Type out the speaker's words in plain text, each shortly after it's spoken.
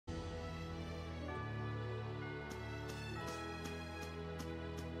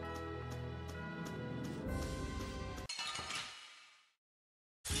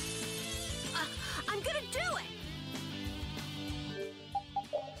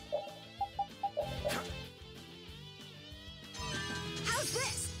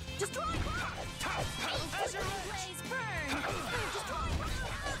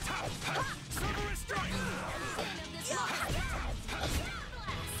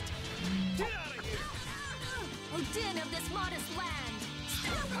Odin of this modest land!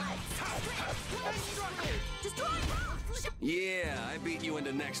 Destroy! Yeah, I beat you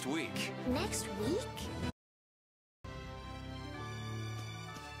into next week. Next week?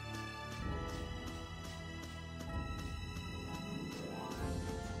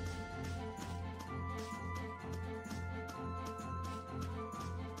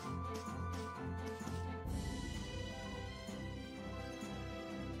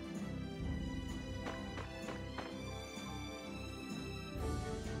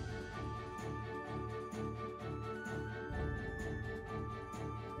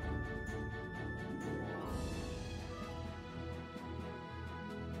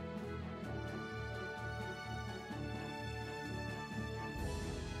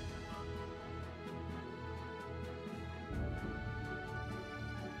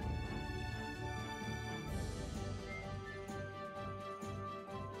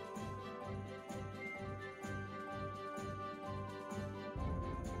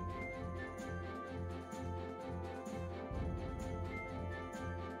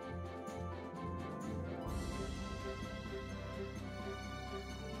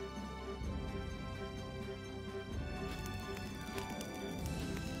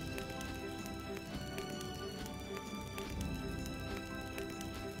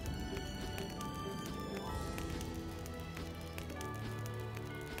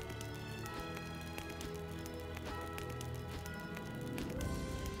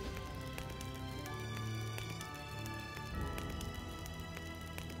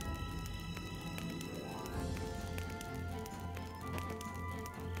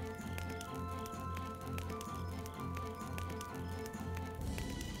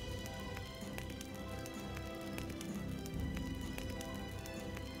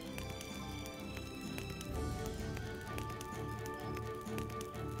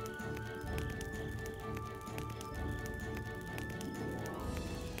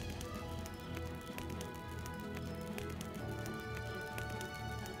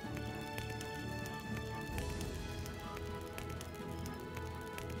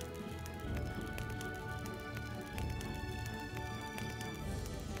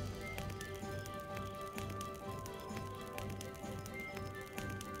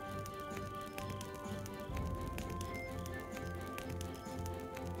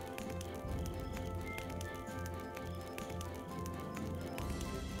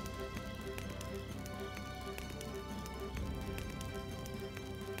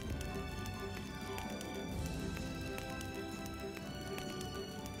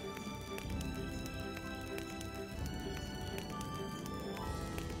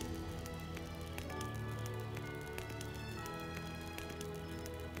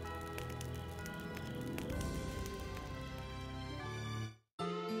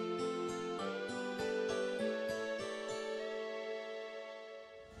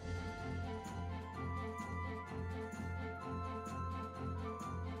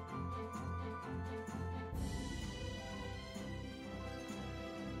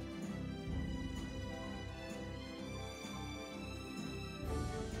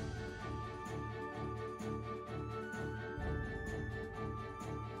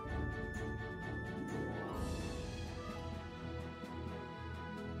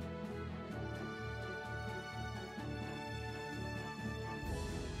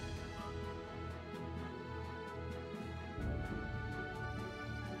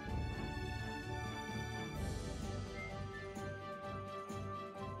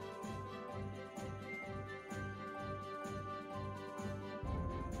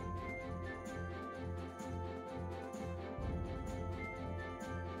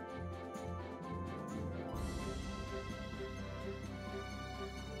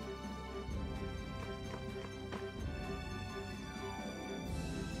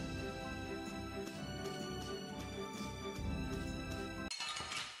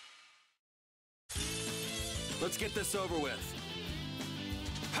 Let's get this over with.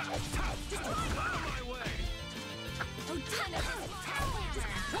 Out of my way!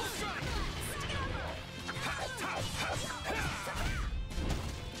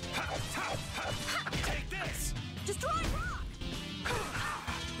 Take this! Destroy rock!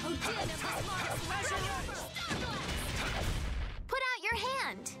 Odin of the smartest Put out your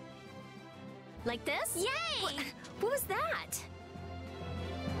hand! Like this? Yay! What was that?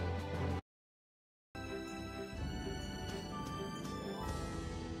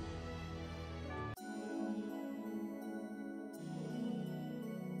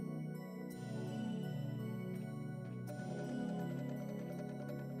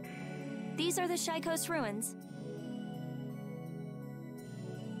 These are the Shy Coast ruins.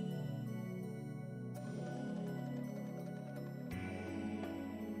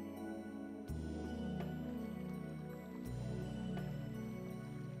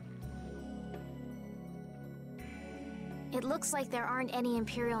 It looks like there aren't any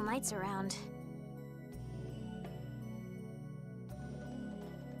Imperial Knights around.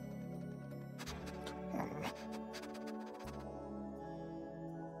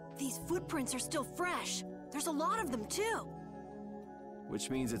 These footprints are still fresh. There's a lot of them, too.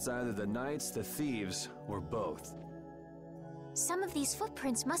 Which means it's either the knights, the thieves, or both. Some of these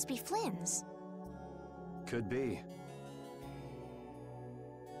footprints must be Flynn's. Could be.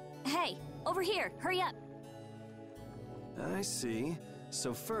 Hey, over here, hurry up. I see.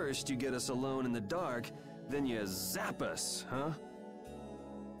 So first you get us alone in the dark, then you zap us, huh?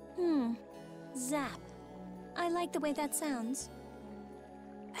 Zap. I like the way that sounds.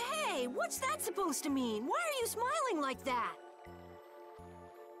 Hey, what's that supposed to mean? Why are you smiling like that?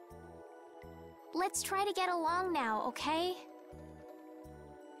 Let's try to get along now, okay?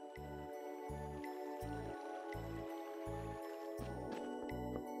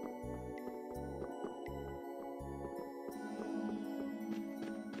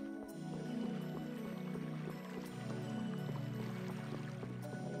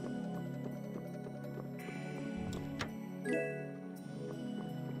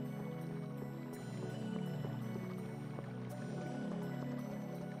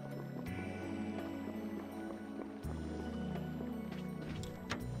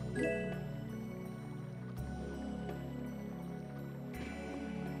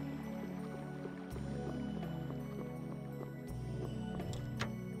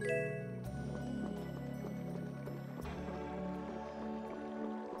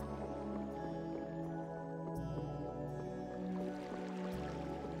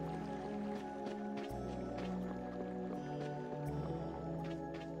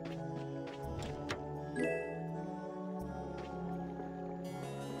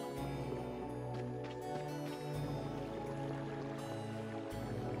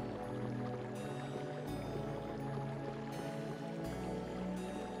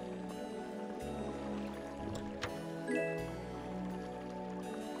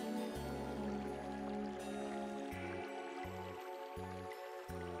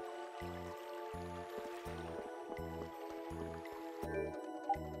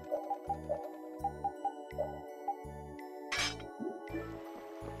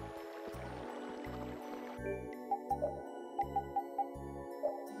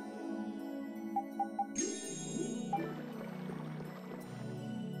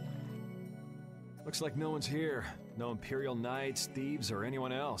 Looks like no one's here. No Imperial Knights, thieves, or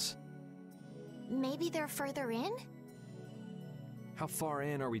anyone else. Maybe they're further in? How far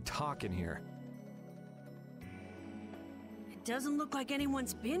in are we talking here? It doesn't look like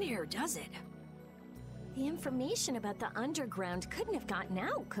anyone's been here, does it? The information about the underground couldn't have gotten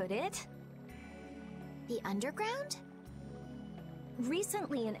out, could it? The underground?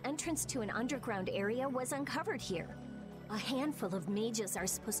 Recently, an entrance to an underground area was uncovered here. A handful of mages are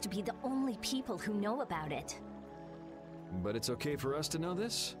supposed to be the only people who know about it. But it's okay for us to know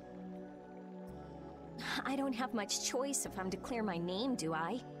this? I don't have much choice if I'm to clear my name, do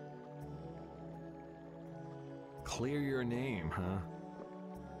I? Clear your name, huh?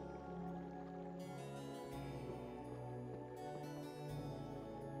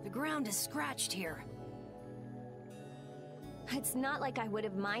 The ground is scratched here. It's not like I would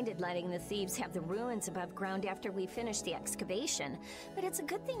have minded letting the thieves have the ruins above ground after we finished the excavation, but it's a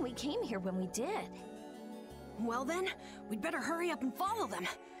good thing we came here when we did. Well then, we'd better hurry up and follow them.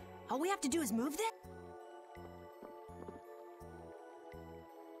 All we have to do is move this.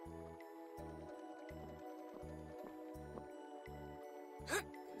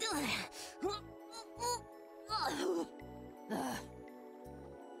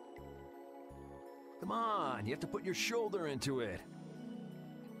 Come on, you have to put your shoulder into it.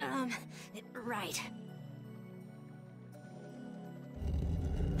 Right.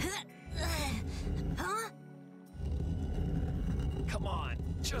 Huh? Come on,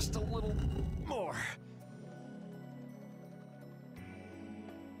 just a little more.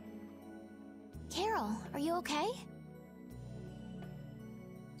 Carol, are you okay?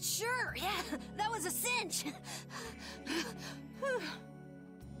 Sure, yeah, that was a cinch.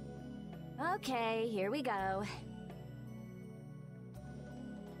 Okay, here we go.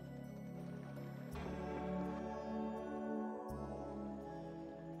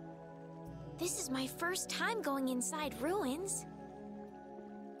 This is my first time going inside ruins.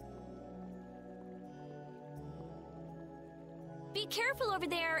 Be careful over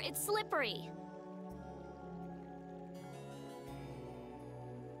there, it's slippery.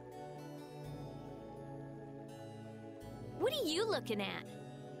 What are you looking at?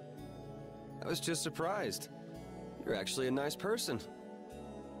 I was just surprised. You're actually a nice person.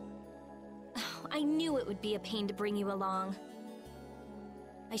 I knew it would be a pain to bring you along.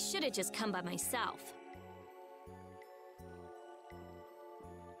 I should have just come by myself.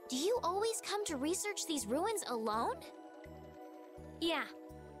 Do you always come to research these ruins alone? Yeah.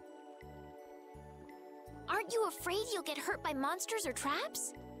 Aren't you afraid you'll get hurt by monsters or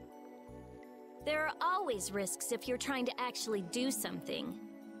traps? There are always risks if you're trying to actually do something.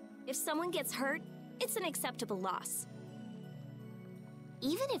 If someone gets hurt, it's an acceptable loss.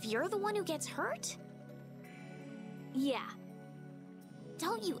 Even if you're the one who gets hurt? Yeah.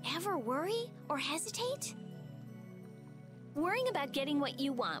 Don't you ever worry or hesitate? Worrying about getting what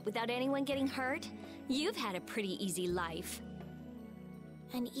you want without anyone getting hurt? You've had a pretty easy life.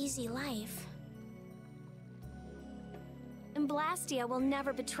 An easy life. And Blastia will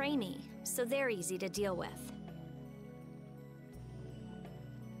never betray me, so they're easy to deal with.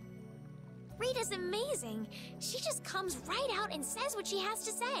 Rita's amazing. She just comes right out and says what she has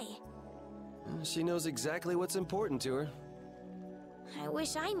to say. She knows exactly what's important to her. I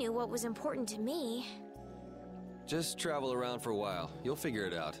wish I knew what was important to me. Just travel around for a while. You'll figure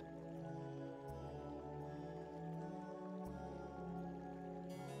it out.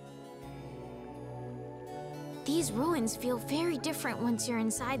 These ruins feel very different once you're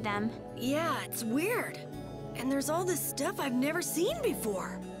inside them. Yeah, it's weird. And there's all this stuff I've never seen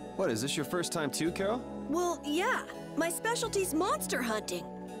before. What, is this your first time too, Carol? Well, yeah. My specialty's monster hunting.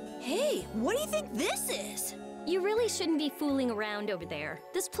 Hey, what do you think this is? You really shouldn't be fooling around over there.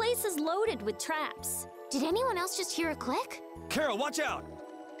 This place is loaded with traps. Did anyone else just hear a click? Carol, watch out!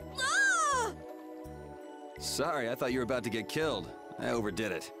 Ah! Sorry, I thought you were about to get killed. I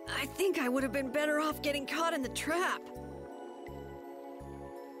overdid it. I think I would have been better off getting caught in the trap.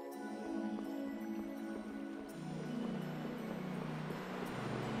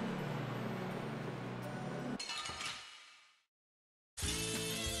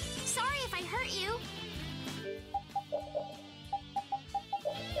 Sorry if I hurt you.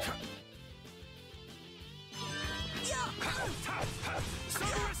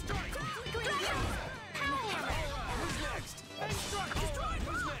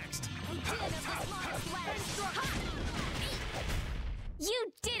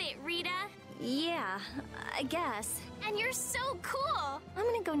 You did it, Rita! Yeah, I guess. And you're so cool! I'm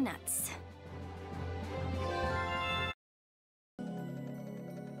gonna go nuts.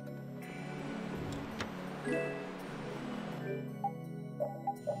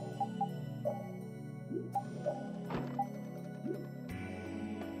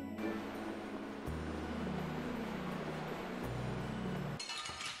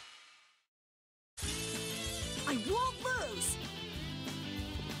 I won't lose!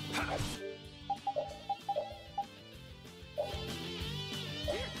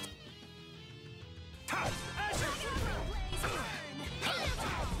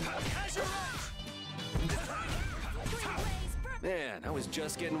 Man, I was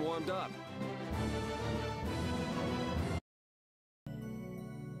just getting warmed up.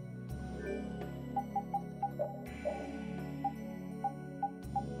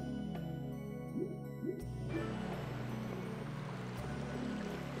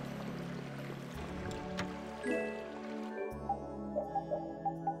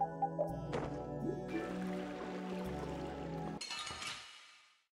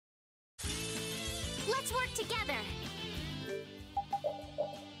 Let's work together!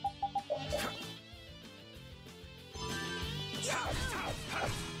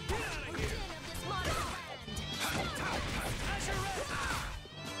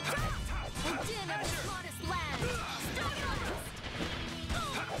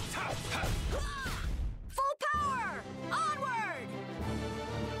 Full power! Onward!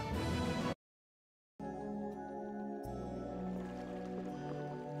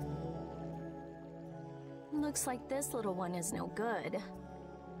 Looks like this little one is no good.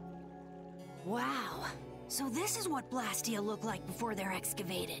 Wow. So this is what Blastia look like before they're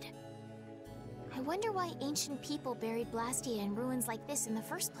excavated. I wonder why ancient people buried Blastia in ruins like this in the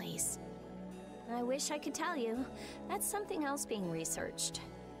first place. I wish I could tell you. That's something else being researched.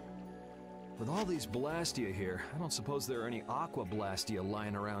 With all these blastia here, I don't suppose there are any aqua blastia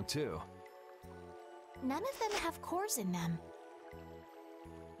lying around too. None of them have cores in them.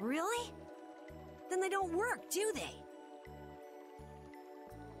 Really? Then they don't work, do they?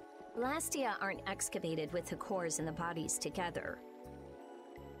 Blastia aren't excavated with the cores and the bodies together.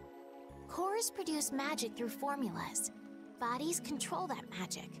 Cores produce magic through formulas. Bodies control that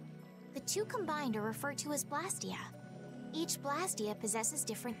magic. The two combined are referred to as blastia. Each blastia possesses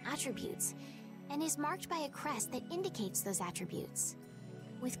different attributes and is marked by a crest that indicates those attributes.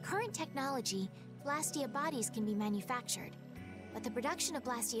 With current technology, blastia bodies can be manufactured. but the production of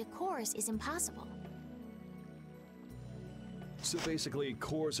blastia cores is impossible. So basically,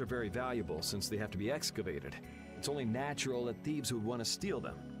 cores are very valuable since they have to be excavated. It's only natural that thieves would want to steal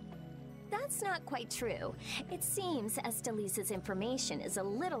them. That's not quite true. It seems Estelisa's information is a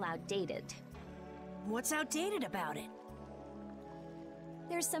little outdated. What's outdated about it?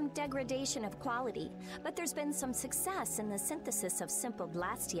 There's some degradation of quality, but there's been some success in the synthesis of simple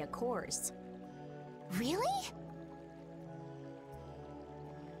blastia cores. Really?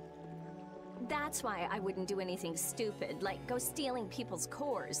 That's why I wouldn't do anything stupid, like go stealing people's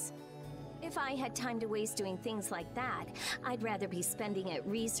cores. If I had time to waste doing things like that, I'd rather be spending it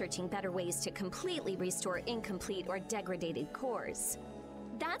researching better ways to completely restore incomplete or degraded cores.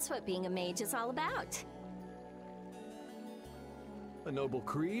 That's what being a mage is all about. A noble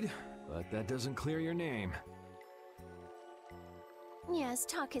creed, but that doesn't clear your name. Yes,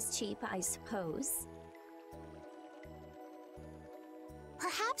 talk is cheap, I suppose.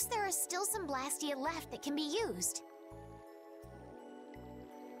 Perhaps there are still some blastia left that can be used.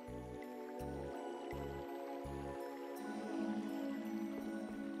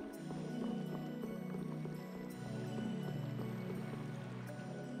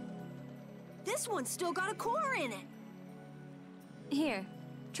 This one's still got a core in it. Here,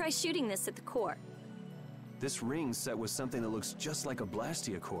 try shooting this at the core. This ring's set with something that looks just like a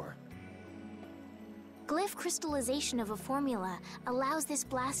blastia core. Glyph crystallization of a formula allows this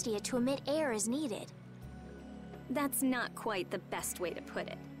blastia to emit air as needed. That's not quite the best way to put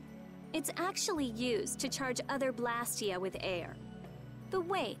it. It's actually used to charge other blastia with air. But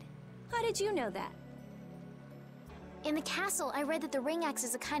wait, how did you know that? In the castle, I read that the ring acts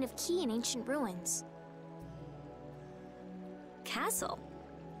as a kind of key in ancient ruins. Castle?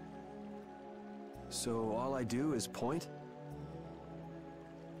 So all I do is point?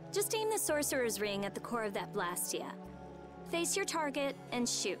 Just aim the sorcerer's ring at the core of that blastia. Face your target and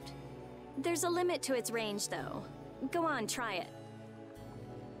shoot. There's a limit to its range, though. Go on, try it.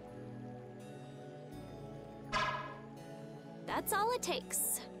 That's all it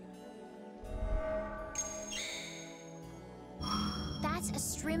takes. That's a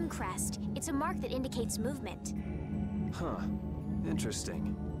strim crest. It's a mark that indicates movement. Huh.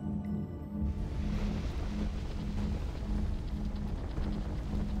 Interesting.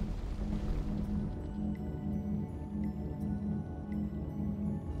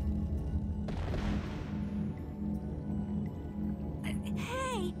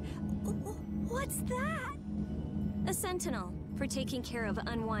 Hey! What's that? A sentinel, for taking care of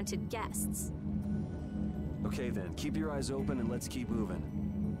unwanted guests. Okay then, keep your eyes open and let's keep moving.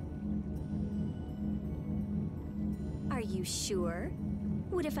 Are you sure?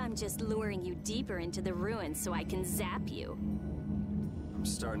 What if I'm just luring you deeper into the ruins so I can zap you? I'm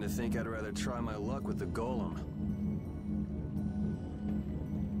starting to think I'd rather try my luck with the golem.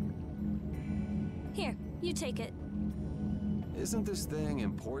 Here, you take it. Isn't this thing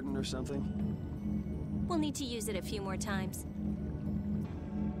important or something? We'll need to use it a few more times.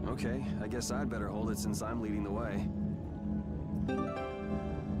 Okay, I guess I'd better hold it since I'm leading the way.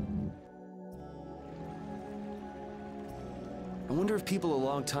 I wonder if people a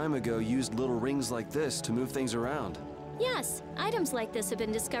long time ago used little rings like this to move things around. Yes, items like this have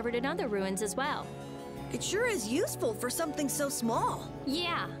been discovered in other ruins as well. It sure is useful for something so small.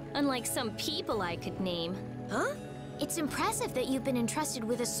 Yeah, unlike some people I could name. Huh? It's impressive that you've been entrusted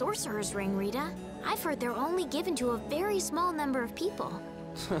with a sorcerer's ring, Rita. I've heard they're only given to a very small number of people.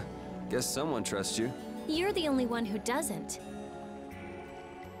 Guess someone trusts you. You're the only one who doesn't.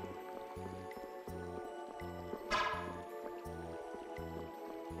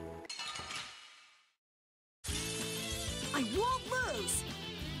 I won't lose!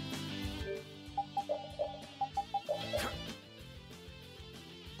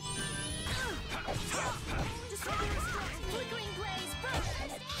 Flickering blaze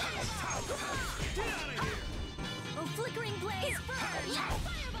burst! Oh, flickering blaze burst!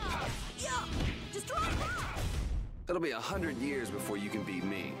 Fireball! Yeah! Destroy it! It'll be 100 years before you can beat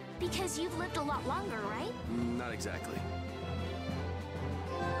me. Because you've lived a lot longer, right? Not exactly.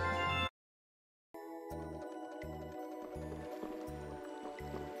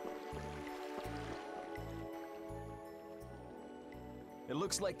 It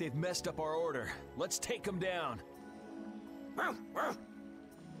looks like they've messed up our order. Let's take them down.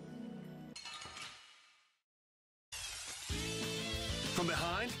 From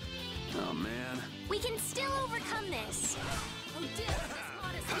behind? Oh, man. We can still overcome this. Oh, dear, this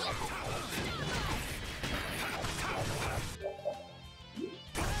modest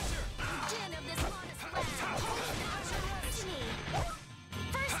Din of this modest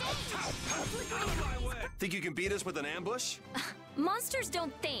First aid! Think you can beat us with an ambush? Monsters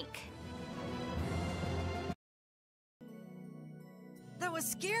don't think. That was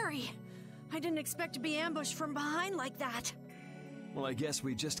scary. I didn't expect to be ambushed from behind like that. Well, I guess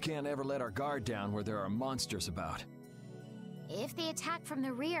we just can't ever let our guard down where there are monsters about. If they attack from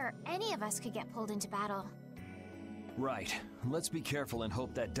the rear, any of us could get pulled into battle. Right. Let's be careful and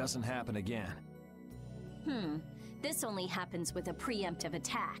hope that doesn't happen again. This only happens with a preemptive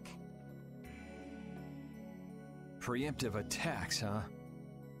attack. Preemptive attacks, huh?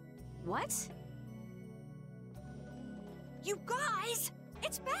 What? You guys!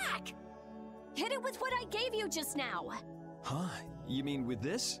 It's back! Hit it with what I gave you just now. Huh? You mean with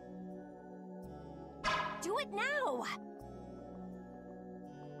this? Do it now!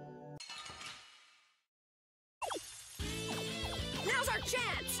 Now's our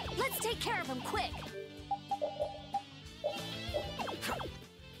chance! Let's take care of him quick!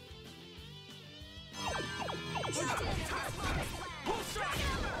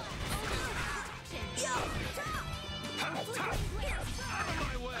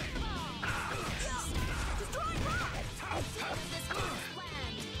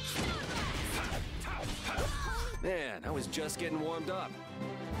 Man, I was just getting warmed up.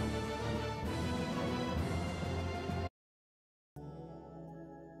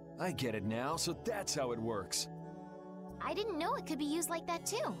 I get it now, so that's how it works. I didn't know it could be used like that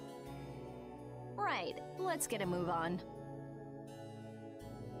too. Right, let's get a move on.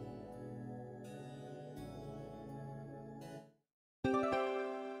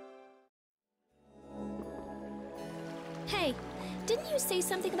 Hey, didn't you say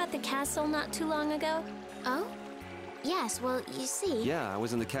something about the castle not too long ago? Oh? Yes, well, you see... Yeah, I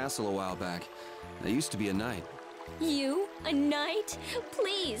was in the castle a while back. I used to be a knight. You? A knight?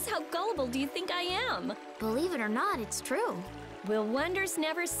 Please, how gullible do you think I am? Believe it or not, it's true. Will wonders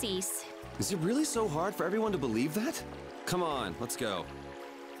never cease? Is it really so hard for everyone to believe that? Come on, let's go.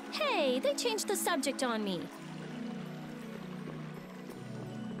 Hey, they changed the subject on me.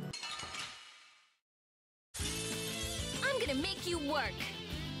 I'm gonna make you work.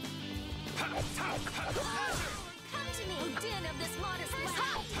 Come to me, din of this modest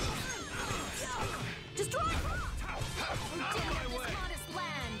land. Destroy! Din of this modest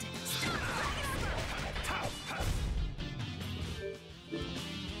land.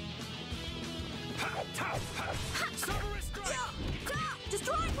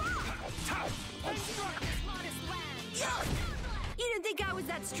 Destroy! Din of this modest land. You didn't think I was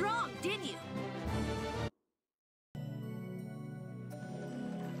that strong, did you?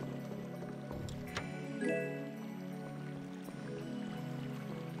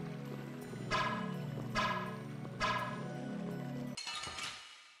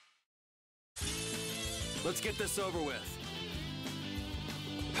 Let's get this over with.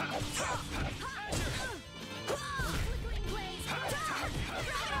 Flickering blaze.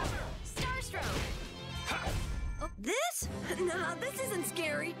 Starstroke. This? Nah, this isn't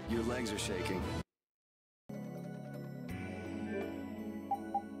scary. Your legs are shaking.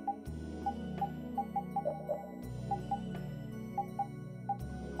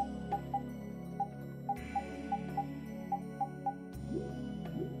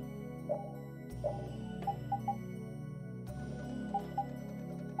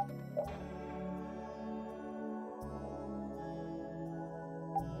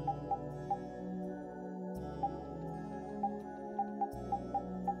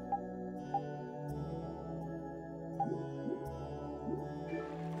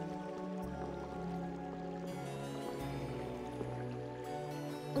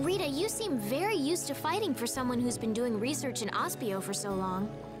 Rita, you seem very used to fighting for someone who's been doing research in Aspio for so long.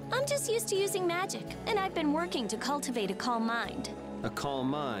 I'm just used to using magic, and I've been working to cultivate a calm mind. A calm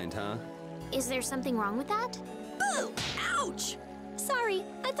mind, huh? Is there something wrong with that? Boo! Ouch! Sorry,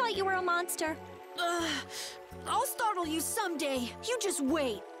 I thought you were a monster. I'll startle you someday. You just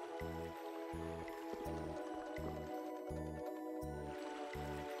wait.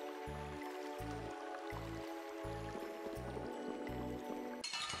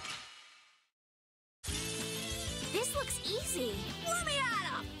 This looks easy. Let me at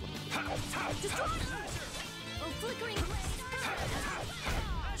him! Destroy! Oh, flickering blaze.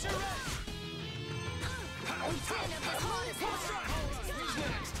 Oh, din of this modest land.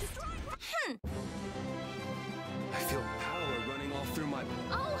 I feel power running all through my...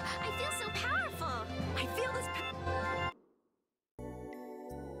 Oh, I feel so powerful. I feel this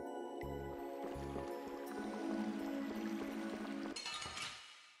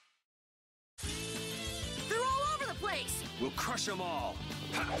They're all over the place! We'll crush them all.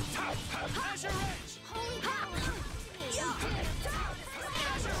 Holy power.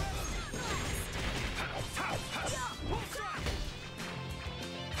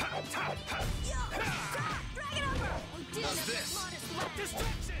 Drag it over! How's this?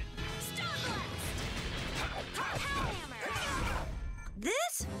 Distraction! Stone blast! Hellhammer!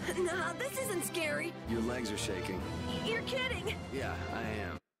 This? Nah, this isn't scary. Your legs are shaking. You're kidding. Yeah, I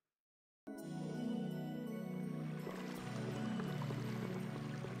am.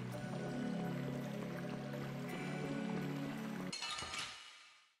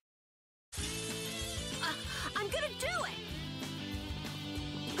 I'm gonna do it!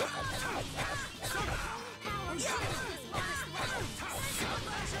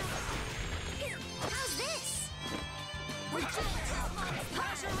 Here, how's this?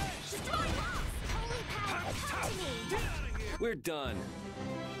 Destroy boss! Holy power, come to me! We're done.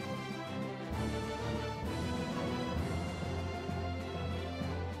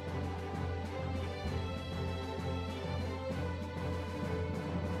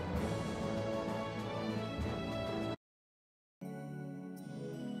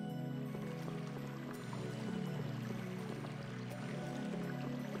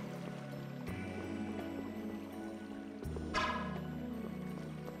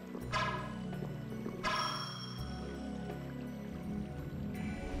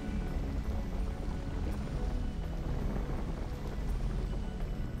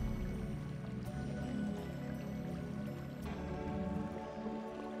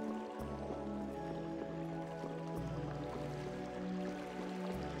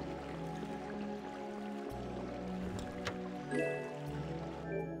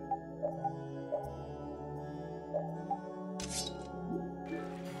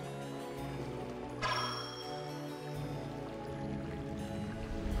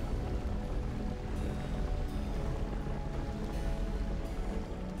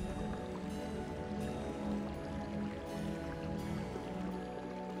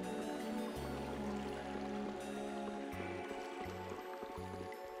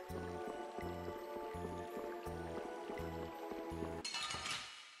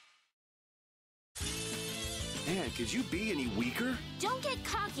 Man, could you be any weaker? Don't get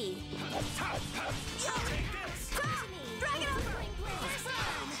cocky! Drag it over!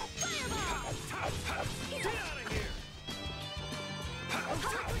 Fireball! Get out of here!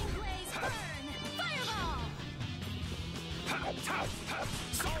 Flickering blaze, burn! Fireball!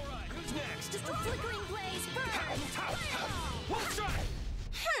 It's all right. Who's next? Just a flickering blaze, burn! Fireball! We'll try.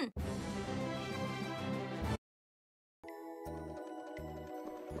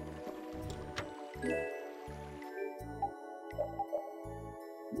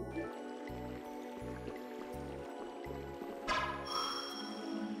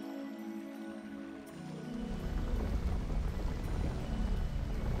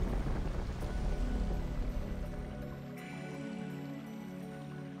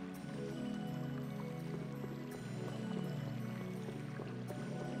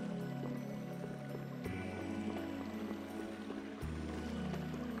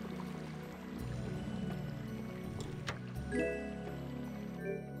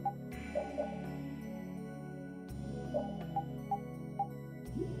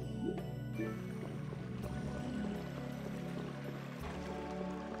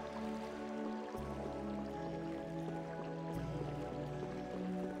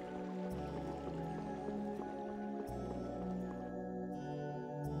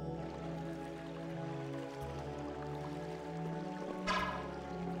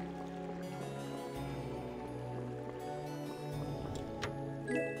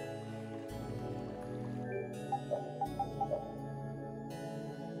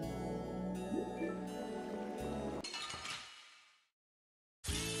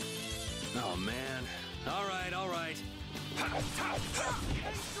 Oh, man. All right, all right.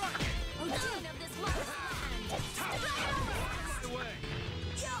 Odin of this lost land! Get away.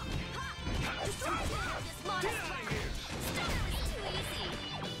 Destroy of this lost land! Stop! It's too easy!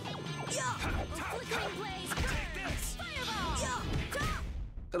 Flickering blaze, burn! Fireball!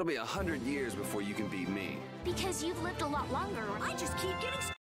 It'll be 100 years before you can beat me. Because you've lived a lot longer. I just keep getting...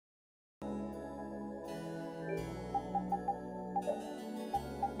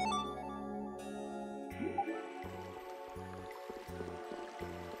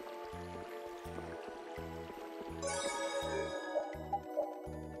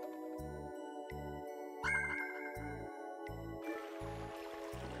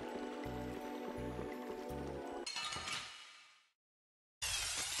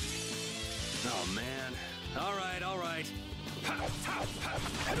 Oh, man. All right, all right.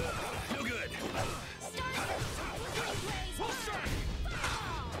 No good.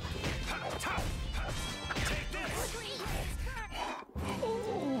 Take this.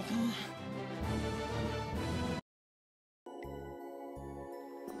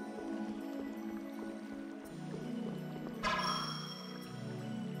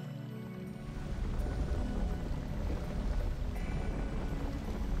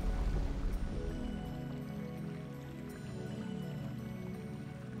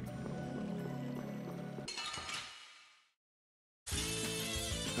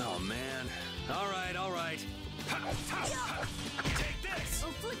 Oh, man. All right, all right. Take this!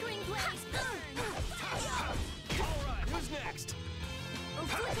 Oh, flickering blaze, burn! All right, who's next? Oh,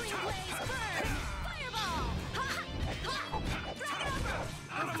 flickering blaze, burn! Fireball! Drag it over!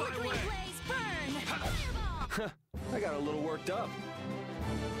 Oh, flickering blaze, burn! Fireball! I got a little worked up.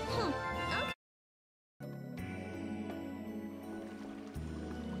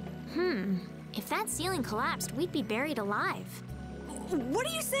 If that ceiling collapsed, we'd be buried alive. What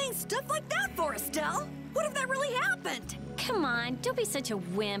are you saying stuff like that for, Estelle? What if that really happened? Come on, don't be such a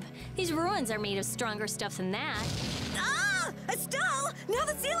wimp. These ruins are made of stronger stuff than that. Ah! Estelle! Now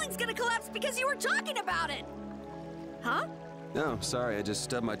the ceiling's gonna collapse because you were talking about it! Huh? Oh, sorry, I just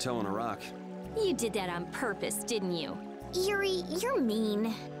stubbed my toe on a rock. You did that on purpose, didn't you? Yuri, you're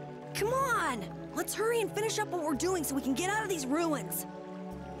mean. Come on! Let's hurry and finish up what we're doing so we can get out of these ruins.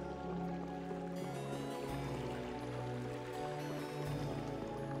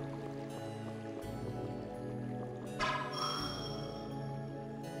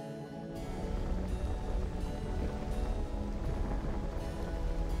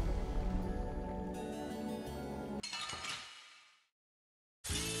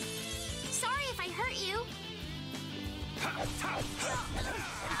 Sorry if I hurt you.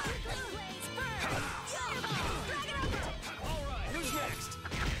 All right, who's next?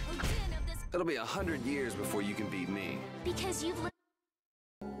 It'll be 100 years before you can beat me. Because you've lived.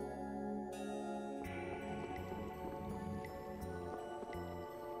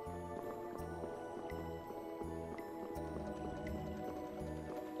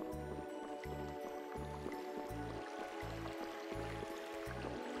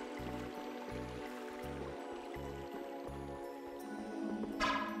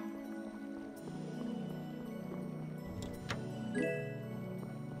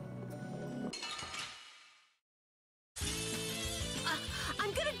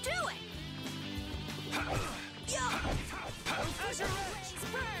 I'm gonna do it!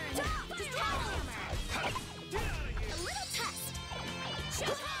 A little test.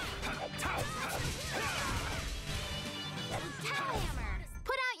 Hammer.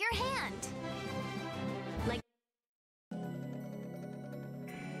 Put out your hand. Like,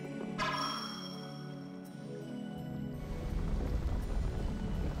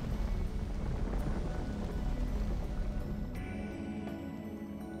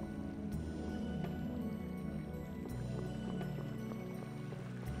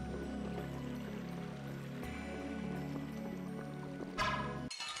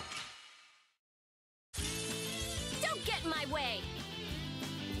 don't get in my way!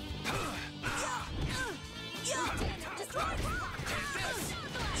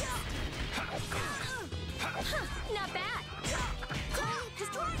 Not bad.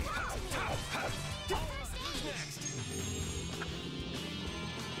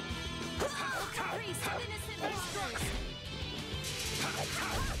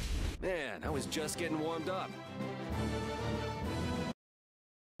 Man, I was just getting warmed up.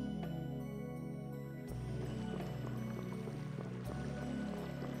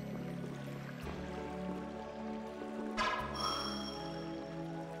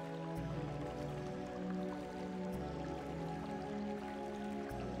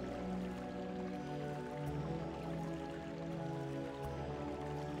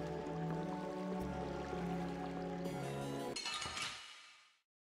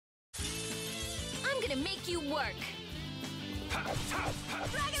 I'm gonna make you work.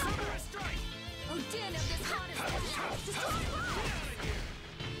 Drag it over! Oh, din of this hottest destroy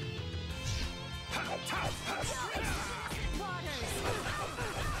waters.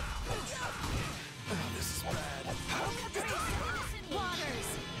 Oh, this is bad. Waters.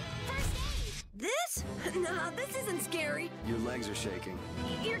 First aid. This? Nah, this isn't scary. Your legs are shaking.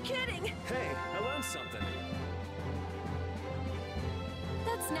 You're kidding. Hey, I learned something.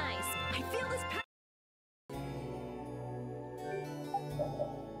 That's nice. I feel this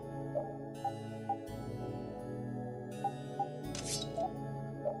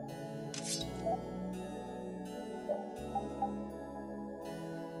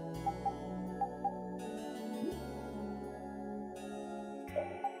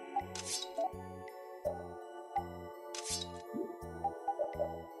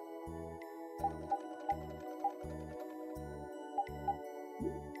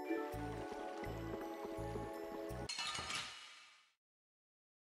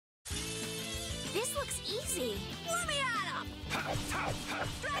This looks easy. Let me at him!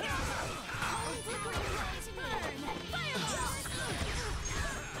 Drag it over. Flickering blaze, burn. Fireball.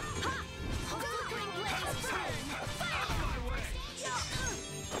 Ha! Flickering blaze, burn. Fireball.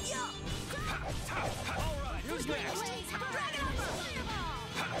 All right, who's next? Blaze, burn.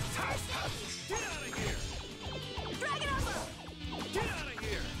 Fireball.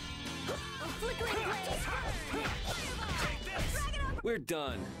 We're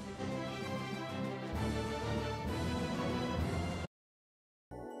done.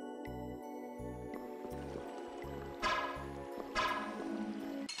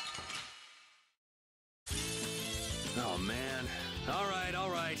 Oh, man. All right, all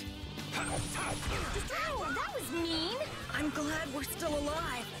right. Ow, that was mean! I'm glad we're still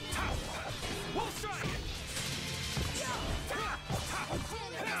alive. Wolf strike!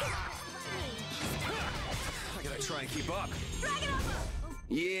 I gotta try and keep up.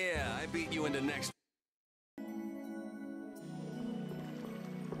 Yeah, I beat you into next.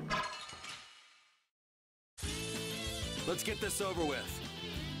 Let's get this over with.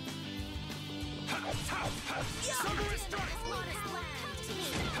 Samurai strike!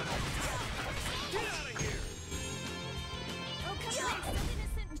 Get out of here!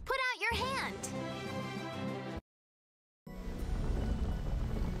 Put out your hand!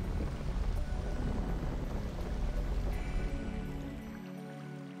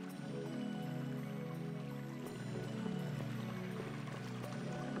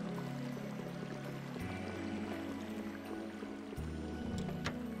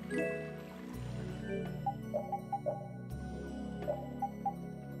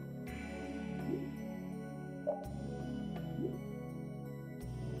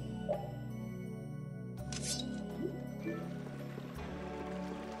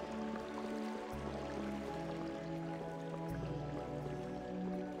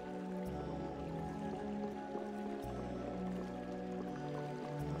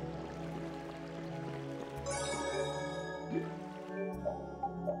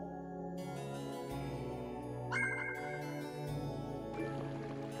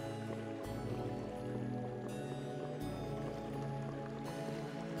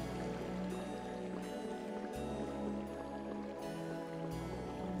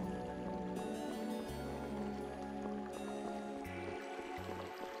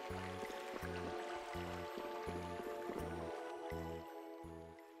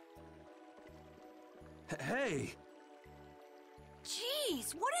 Hey!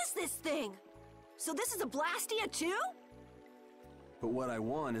 Jeez, what is this thing? So this is a blastia too? But what I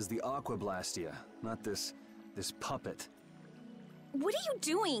want is the Aqua Blastia, not this puppet. What are you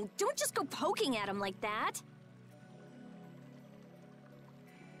doing? Don't just go poking at him like that.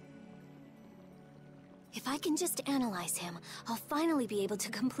 If I can just analyze him, I'll finally be able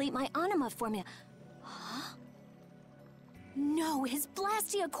to complete my anima formula. Huh? No, his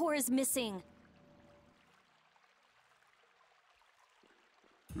blastia core is missing.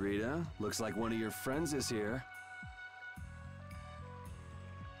 Rita, looks like one of your friends is here.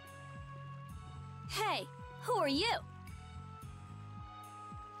 Hey, who are you?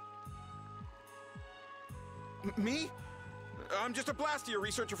 Me? I'm just a blastia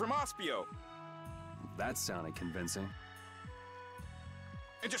researcher from Aspio. That sounded convincing.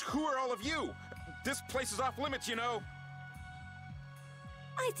 And just who are all of you? This place is off limits, you know.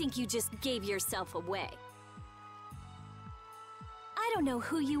 I think you just gave yourself away. I don't know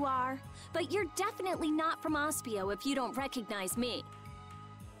who you are, but you're definitely not from Aspio if you don't recognize me.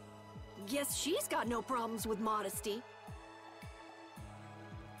 Guess she's got no problems with modesty.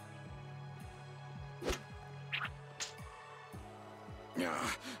 Yeah,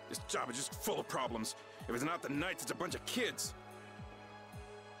 this job is just full of problems. If it's not the Knights, it's a bunch of kids.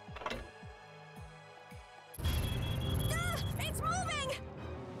 Ah! It's moving!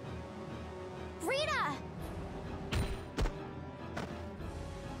 Rita!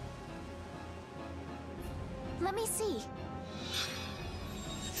 Let me see.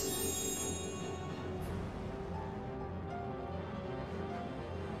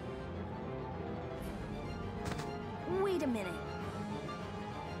 Wait a minute.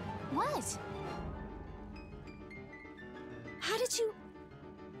 What? How did you...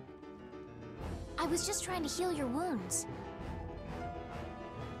 I was just trying to heal your wounds.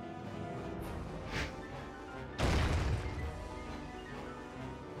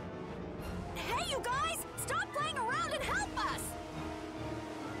 Hey, you guys! Stop playing around and help us!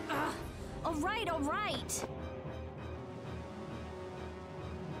 All right, all right.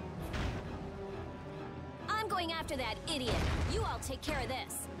 I'm going after that idiot. You all take care of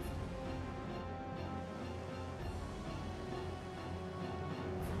this.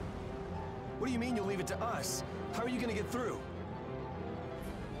 What do you mean you'll leave it to us? How are you gonna get through?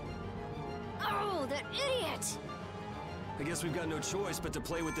 Oh, that idiot! I guess we've got no choice but to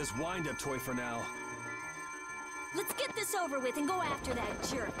play with this wind-up toy for now. Let's get this over with and go after that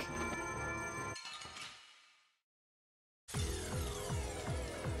jerk.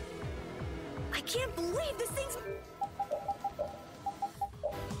 I can't believe this thing's...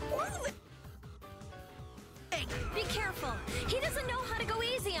 Be careful. He doesn't know how to go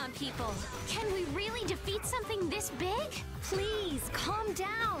easy on people. Can we really defeat something this big? Please, calm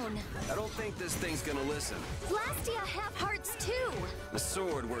down. I don't think this thing's gonna listen. Blastia have hearts too. The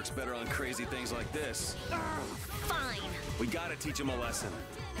sword works better on crazy things like this. Fine. We gotta teach him a lesson.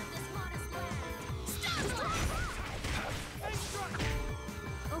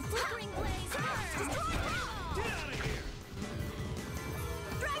 Oh, flickering blaze burn. Destroy rock. Get out of here!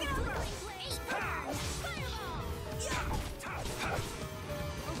 Dragon over. Fireball.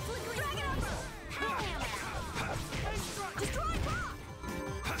 Oh, flickering dragon over. Power hammer. Destroy rock.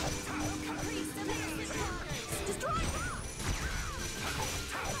 Increase the innocent waters. Destroy rock.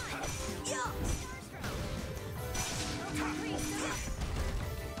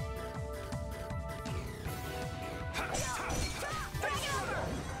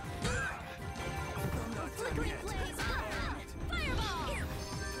 Flickering blaze burn. Fireball.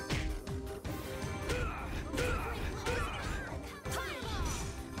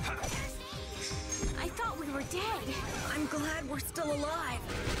 I thought we were dead. I'm glad we're still alive.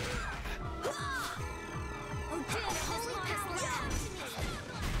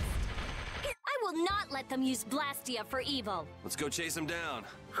 I will not let them use Blastia for evil. Let's go chase him down.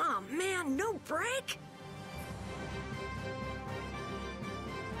 Oh man, no break?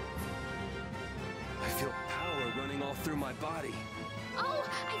 I feel power running all through my body. Oh,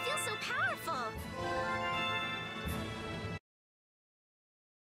 I feel so powerful.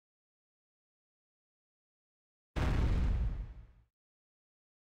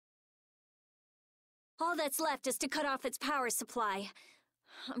 All that's left is to cut off its power supply.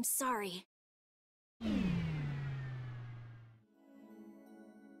 I'm sorry. Rita,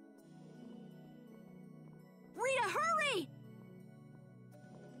 hurry!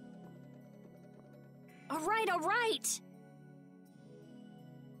 All right, all right.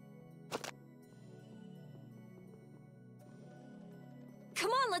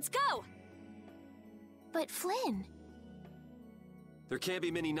 Come on, let's go. But Flynn... There can't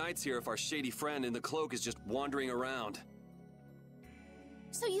be many nights here if our shady friend in the cloak is just wandering around.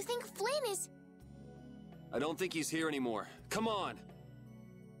 So you think Flynn is... I don't think he's here anymore. Come on!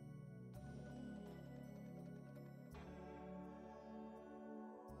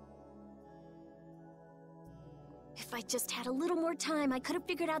 If I just had a little more time, I could have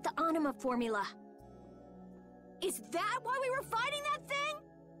figured out the anima formula. Is that why we were fighting that thing?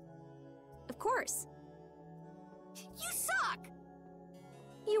 Of course. You suck!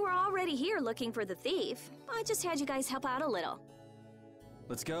 You were already here looking for the thief. I just had you guys help out a little.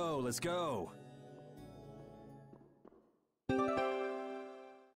 Let's go, let's go!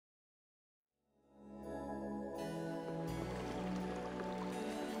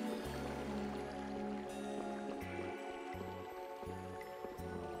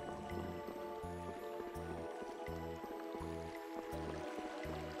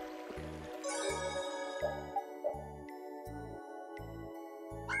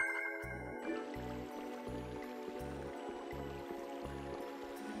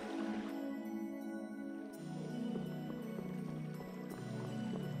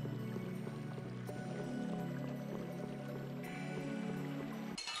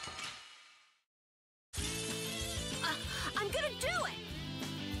 I'm gonna do it!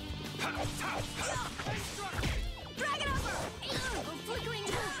 Dragon over! Oh, flickering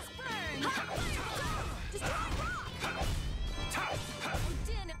glass burn! Destroy rock!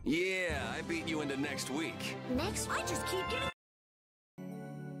 Yeah, I beat you into next week. Next I just keep getting...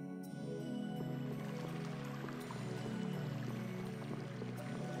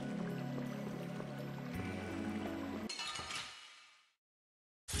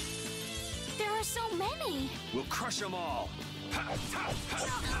 There are so many. We'll crush them all! How's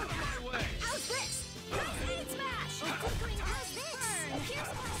this? Speed smash! Flickering how's this?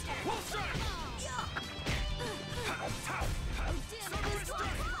 Pierce blaster! Wolf strike!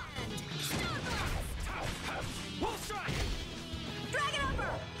 Wolf strike! Dragon over!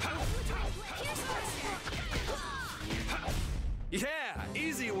 Pierce blaster. Yeah,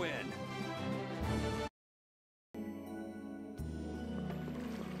 easy win!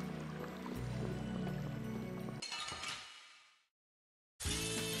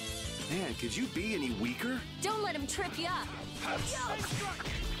 Man, could you be any weaker? Don't let him trip you up.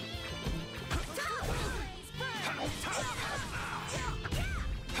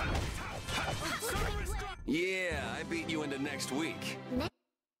 Yeah, I beat you into next week.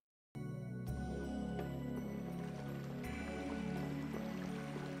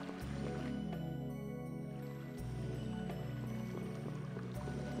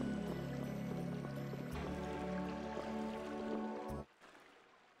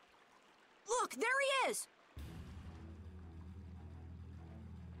 Look, there he is!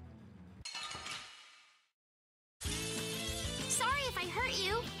 I hurt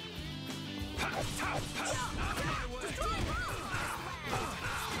you.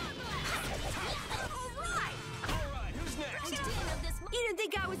 Alright, who's next? You didn't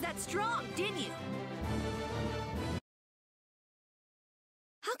think I was that strong, did you?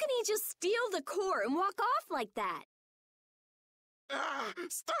 How can he just steal the core and walk off like that?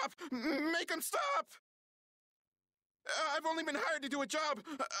 Stop! Make him stop! I've only been hired to do a job.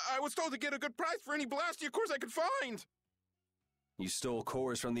 I was told to get a good price for any blastia cores I could find. You stole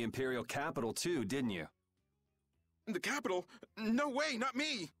cores from the Imperial capital too, didn't you? The capital? No way, not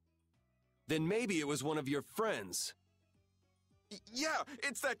me. Then maybe it was one of your friends. Yeah,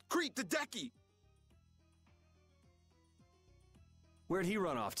 it's that creep, the Decky. Where'd he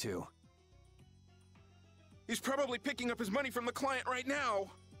run off to? He's probably picking up his money from the client right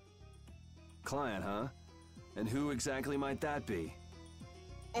now. Client, huh? And who exactly might that be?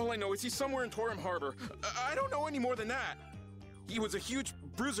 All I know is he's somewhere in Torim Harbor. I don't know any more than that. He was a huge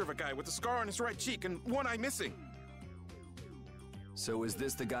bruiser of a guy with a scar on his right cheek and one eye missing. So is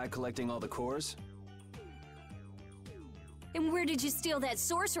this the guy collecting all the cores? And where did you steal that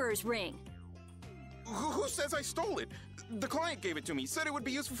sorcerer's ring? Who says I stole it? The client gave it to me, said it would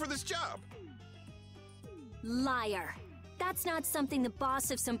be useful for this job. Liar. That's not something the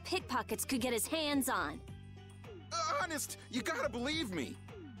boss of some pickpockets could get his hands on. Honest, you gotta believe me.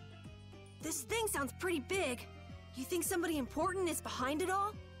 This thing sounds pretty big. You think somebody important is behind it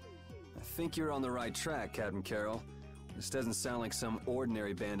all? I think you're on the right track, Captain Carroll. This doesn't sound like some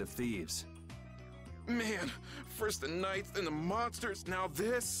ordinary band of thieves. Man, first the knights, then the monsters, now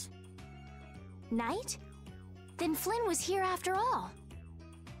this. Knight? Then Flynn was here after all.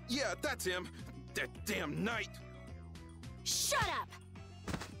 Yeah, that's him. That damn knight. Shut up!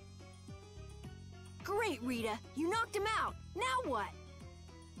 Great, Rita. You knocked him out. Now what?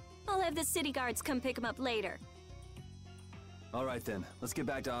 I'll have the city guards come pick him up later. All right then, let's get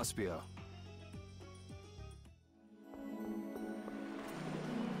back to Aspio.